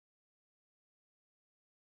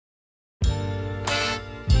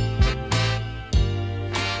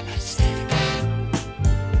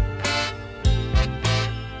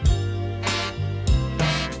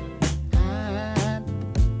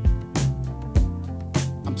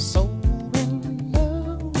I'm so in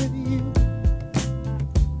love with you.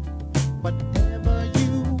 Whatever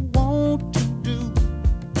you want to do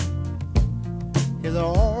is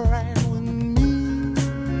alright with me.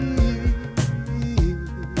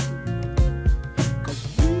 'Cause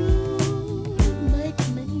you make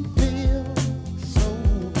me feel so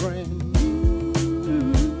brand new.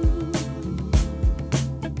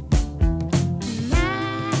 And I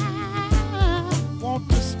want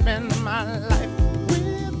to spend my life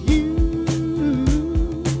with you.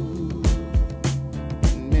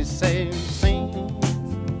 Let me say, sing,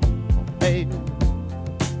 baby,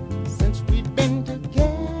 since we've been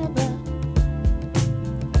together,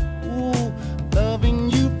 ooh, loving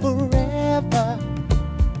you forever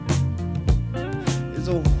is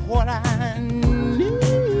what I need.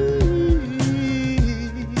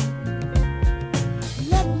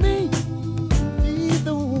 Let me be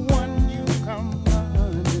the one you come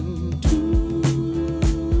running to.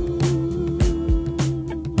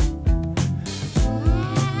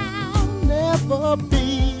 I'll never be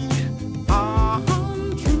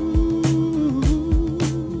untrue.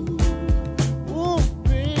 Oh,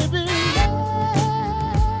 baby,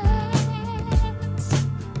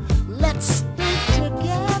 let's stay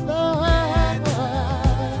together,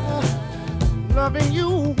 loving you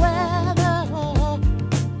weather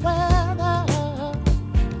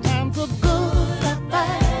times are good or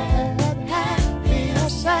bad, happy or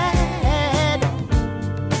sad.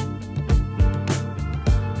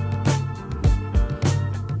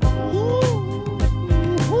 Ooh,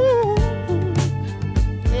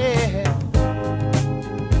 yeah.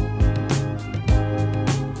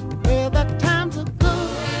 Whether times are good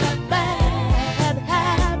or bad,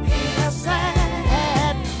 happy or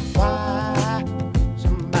sad.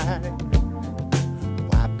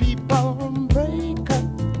 Why people break up,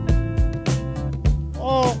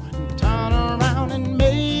 oh, and turn around and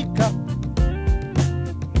make up?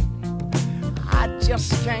 I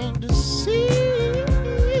just came to see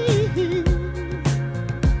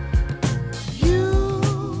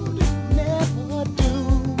you'd never do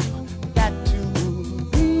that to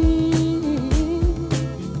me,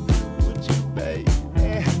 would you,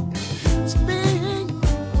 baby? Spinning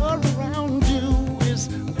around you is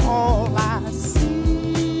all I see.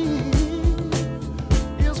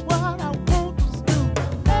 Is what I want to do.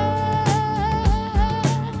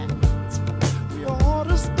 We ought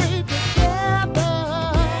to stay together,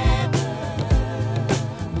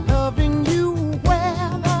 loving you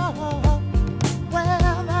weather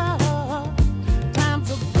times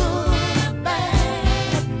are good,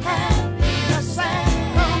 bad, happy or sad.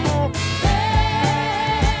 Come on,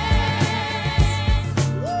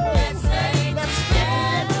 let's stay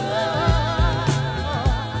together.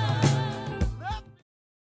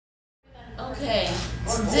 Okay,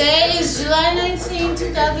 today is July 19,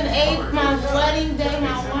 2008, my wedding day,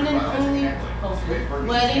 my one and only, hopefully,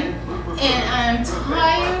 wedding. And I'm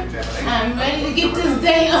tired. I'm ready to get this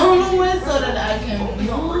day over with so that I can move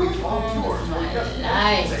on with my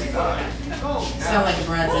life. Sound like a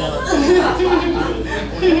Brazil.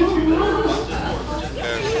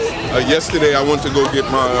 Yesterday I went to go get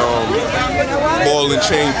my ball and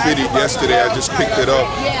chain fitted. Yesterday I just picked it up,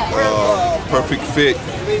 perfect fit.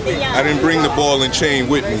 I didn't bring the ball and chain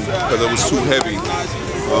with me because it was too heavy.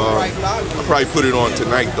 I'll probably put it on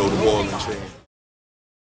tonight though, the ball and chain.